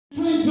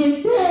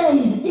his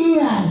days,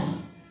 years,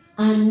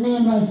 and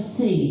never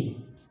said,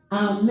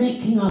 I'm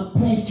making a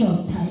pledge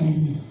of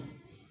tiredness.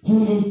 He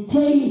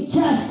retained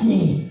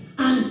justly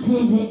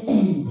until the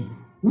end.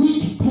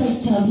 Which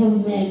pledge have you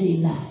made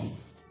in life?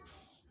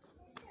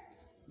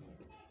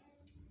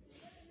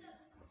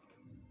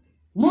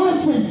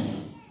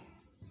 Moses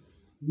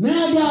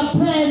made a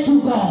prayer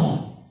to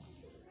God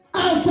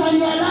after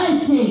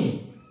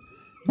realizing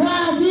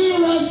that he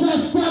was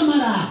a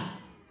stammerer,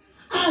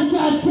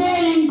 after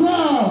telling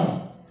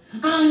God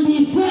and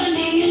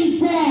defending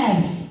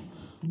himself.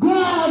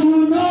 God,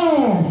 you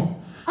know,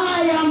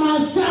 I am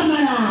a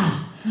stammerer.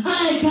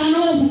 I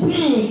cannot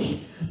speak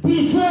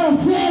before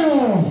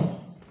Pharaoh.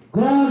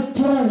 God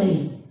told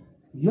him,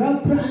 your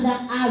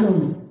brother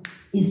Aaron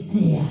is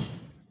there.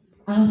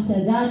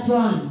 After that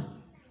one,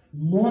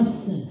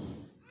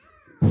 Moses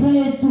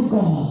prayed to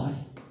God,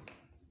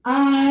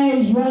 I,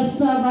 your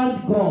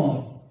servant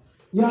God,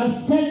 you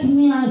have set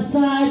me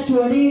aside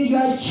to lead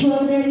your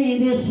children in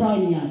this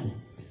vineyard.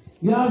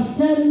 You have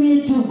sent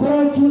me to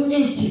go to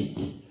Egypt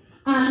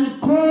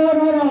and call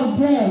all of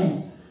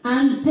them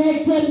and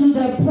take them to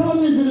the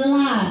promised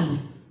land.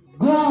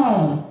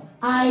 God,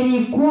 I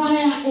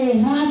require a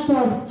heart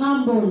of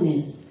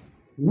humbleness.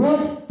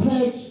 What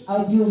pledge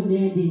have you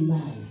made in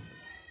life?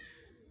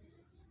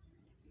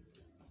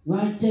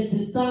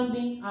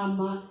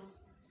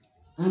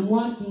 I'm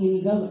working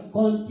in government.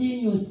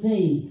 Continue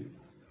saying.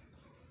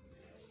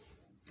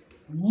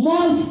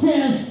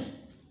 Moses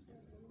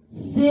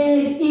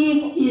said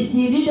in his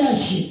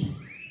leadership,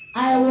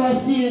 I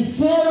was in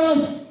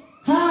Pharaoh's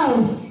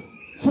house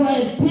for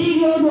a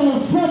period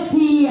of 40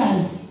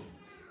 years.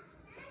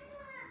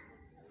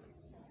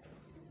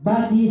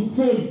 But he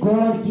said,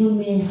 God, give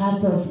me a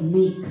heart of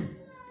meek,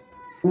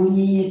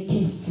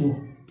 unyenyekevu,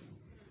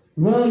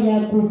 roho ya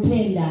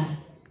kupenda,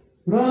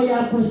 roho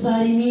ya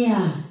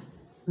kusalimia,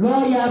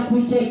 roho ya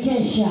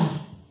kuchekesha,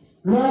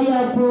 roho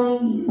ya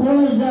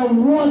kuongoza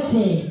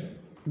wote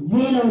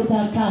vile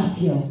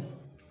utakavyo.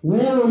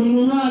 Wewe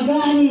ulinunua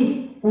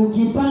gari,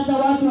 ukipata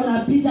watu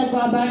wanapita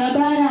kwa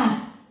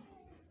barabara,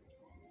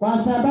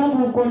 kwa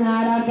sababu uko na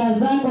haraka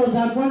zako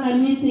za kuona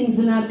meetings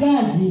na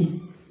kazi,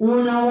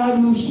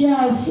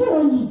 unawarushia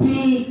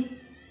vumbi.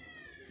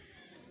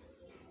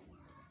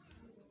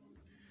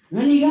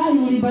 Nani gari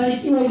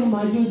ulibarikiwa hivi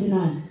majuzi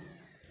nani?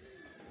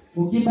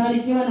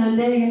 Ukibarikiwa na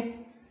ndege,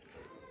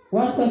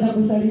 watu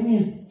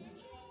watakusalimia.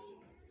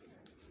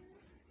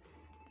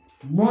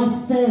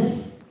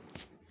 Moses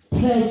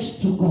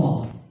pledged to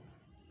God,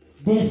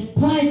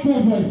 despite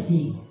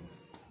everything,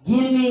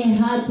 give me a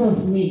heart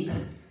of meek.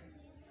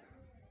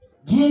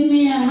 Give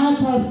me a heart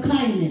of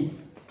kindness.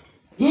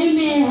 Give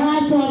me a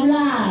heart of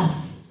love.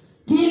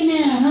 Give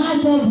me a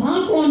heart of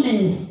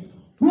humbleness.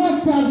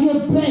 What have you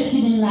pledged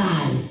in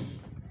life?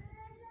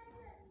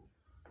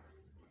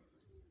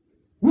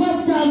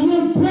 What have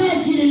you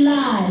pledged in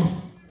life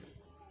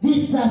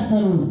this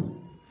afternoon?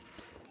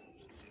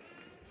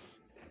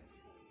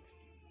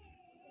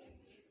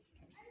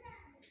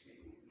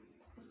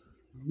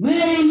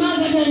 Mary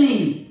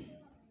Magdalene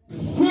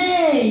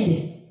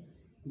said,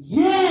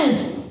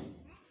 yes,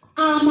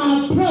 I'm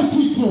a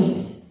prostitute.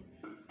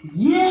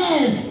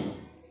 Yes,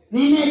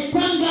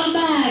 nimetanga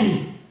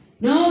mbali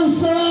na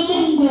uso wa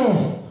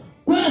Mungu.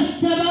 Kwa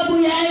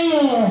sababu ya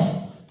hiyo,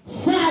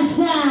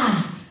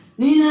 sasa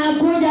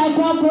ninakuja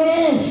kwako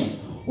Yesu,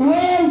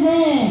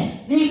 uweze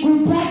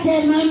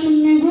nikupake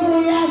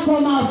miguu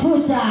yako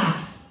mafuta,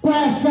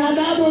 kwa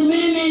sababu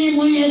mimi ni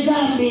mwenye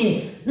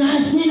dhambi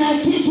na sina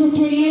kitu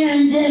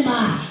kingine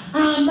njema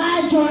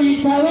ambacho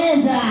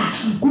nitaweza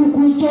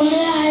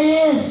kukutolea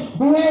Yesu,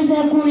 uweze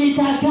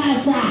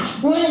kunitakasa,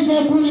 uweze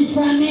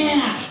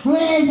kunisamea,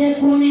 uweze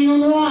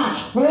kuninunua,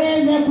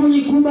 uweze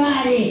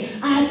kunikubali.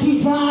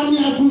 Akifahamu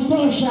ya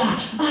kutosha,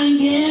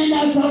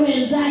 angeenda kwa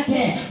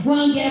wenzake,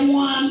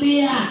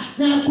 wangemwambia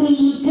na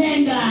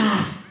kumtenga.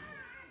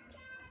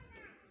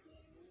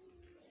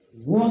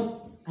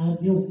 What have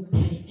you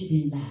pledged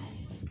in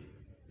life?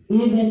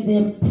 Even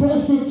the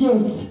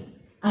prostitutes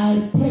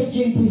are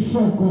preaching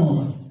before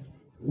God.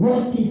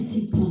 What is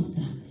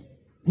important?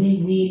 They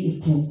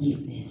need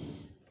forgiveness.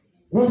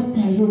 What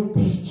are you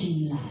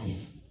preaching in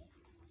life?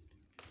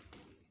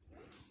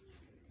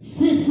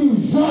 Sisi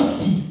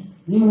zote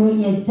ni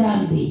wenye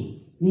dhambi.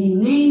 Ni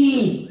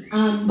nini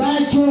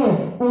ambacho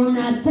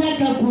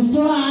unataka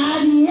kutoa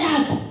ahadi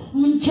yako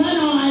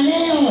mchana wa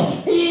leo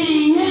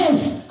ili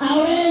Yesu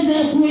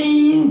aweze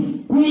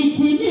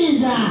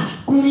kuitimiza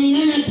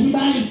kulingana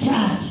kibali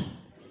chake?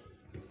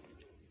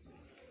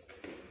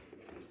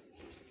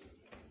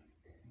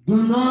 Do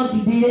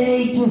not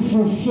delay to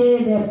fulfill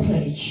the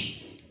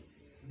pledge,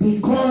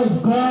 because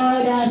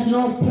God has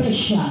no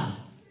pressure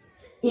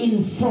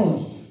in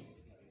force.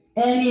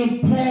 Any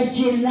pledge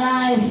in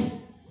life,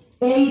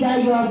 either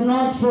you have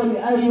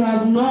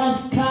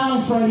not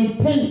come for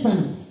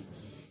repentance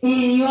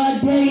in your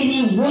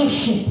daily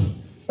worship,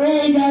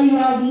 either you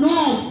have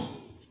not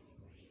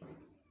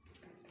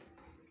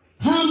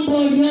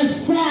humbled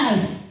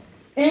yourself,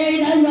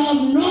 either you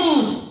have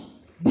not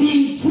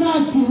been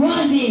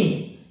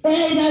trustworthy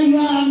Either you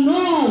are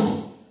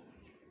not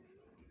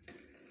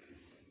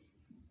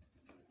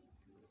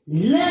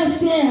left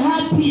the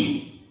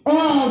habit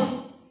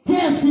of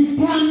just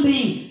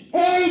tumbling.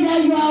 Either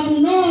you have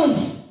not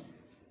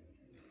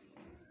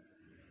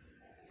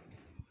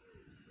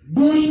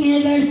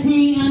doing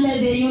everything under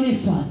the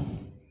universe.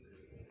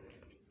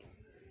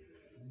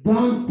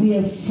 Don't be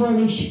a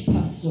foolish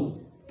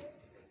person.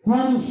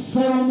 When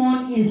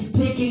Solomon is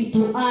speaking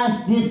to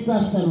us this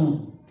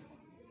afternoon,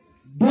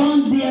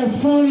 don't be a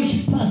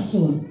foolish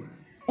person.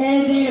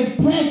 Every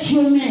pledge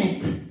you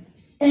make,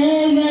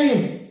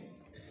 every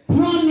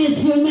promise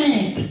you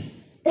make,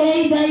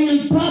 either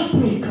in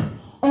public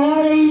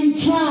or in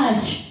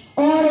church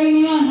or in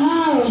your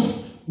house,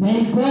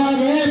 may God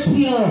help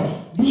you,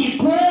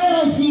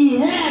 because He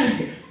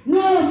had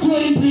not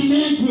to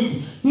implement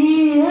it.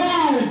 He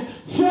had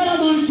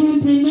Solomon to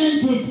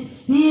implement it.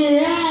 He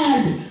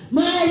had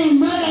Mary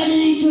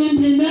Magdalene to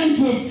implement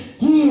it.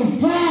 He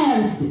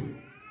had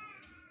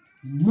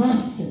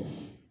Moses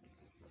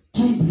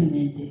to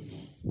implement it.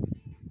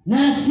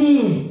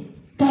 Nasi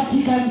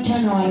katika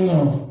mchana wa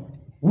leo,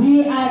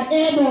 we are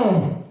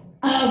able,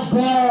 our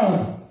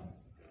God,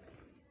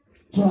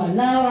 to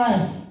allow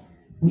us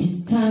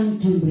we come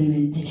to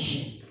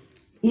implementation.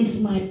 It's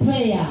my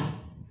prayer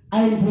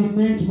I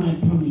implement my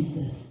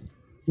promises.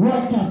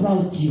 What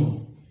about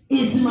you?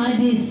 It's my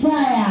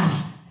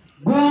desire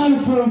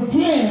God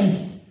fulfills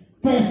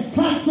the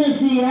success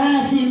He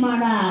has in my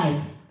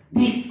life,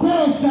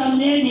 because I'm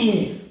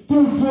ready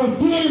to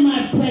fulfill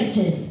my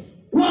purchase.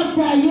 What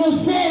are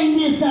you saying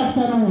this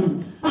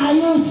afternoon? Are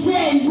you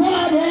saying,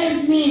 God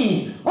help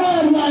me? Or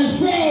you are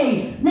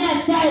saying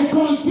that I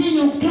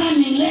continue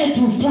coming late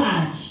to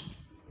church?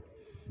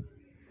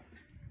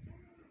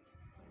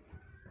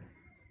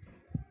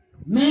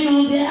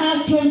 Many of the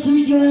actions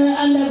which we are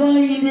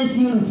undergoing in this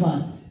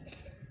universe,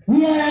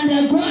 we are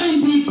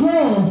undergoing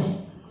because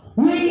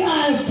we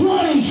are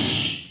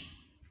foolish.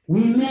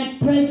 We make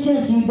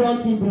purchases we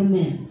don't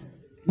implement.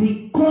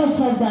 Because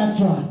of that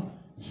one,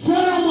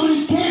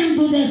 Solomon came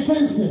to the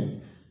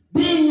senses,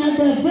 being a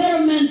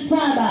development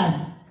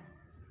Sabbath.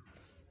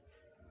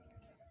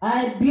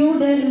 I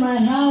built my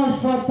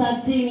house for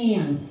 13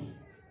 years,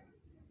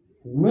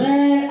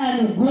 well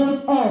and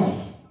good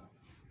off,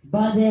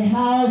 but the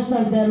house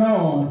of the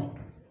Lord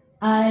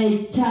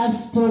I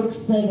just took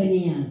 7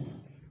 years.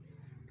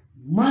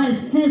 My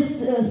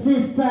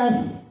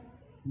sisters,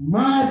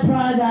 my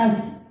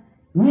brothers,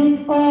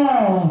 with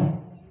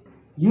all,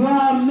 you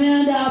have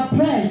made a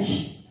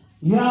pledge.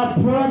 You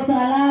have brought a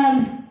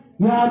land,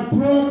 you have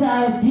brought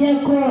a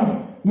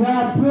vehicle, you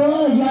have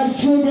brought your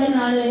children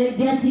are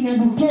getting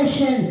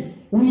education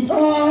with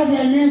all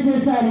the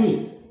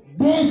necessary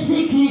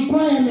basic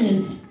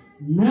requirements.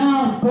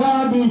 Now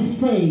God is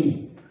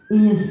saying,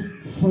 is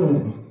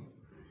full.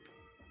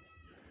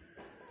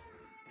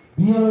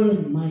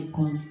 Build my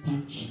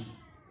construction.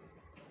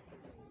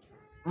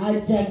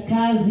 Acha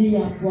kazi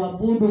ya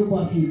kuabudu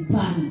kwa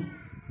vipande.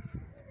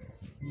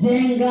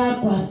 Jenga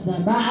kwa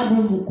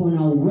sababu mko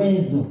na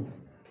uwezo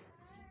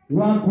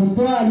wa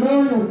kutoa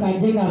loan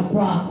ukajenga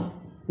kwako,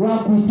 wa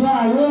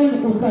kutoa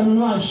loan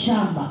ukanunua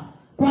shamba.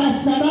 Kwa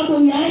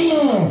sababu ya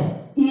hiyo,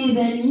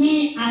 even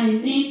me, I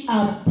need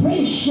a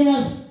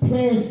precious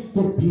place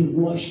to be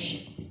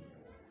worshipped.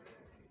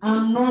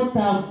 I'm not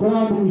a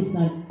God who is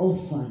an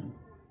orphan.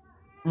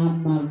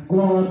 I'm a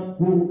God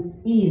who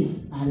is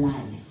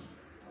alive,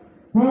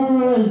 who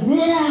was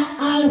there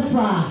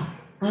Alpha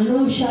and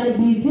who shall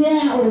be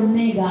there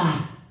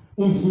Omega.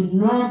 Is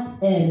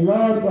not a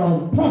Lord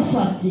of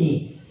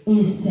poverty,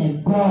 is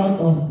a God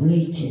of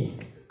riches.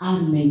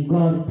 And may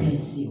God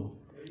bless you.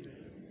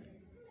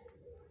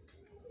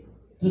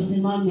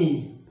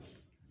 Tusimame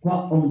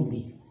kwa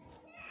ombi.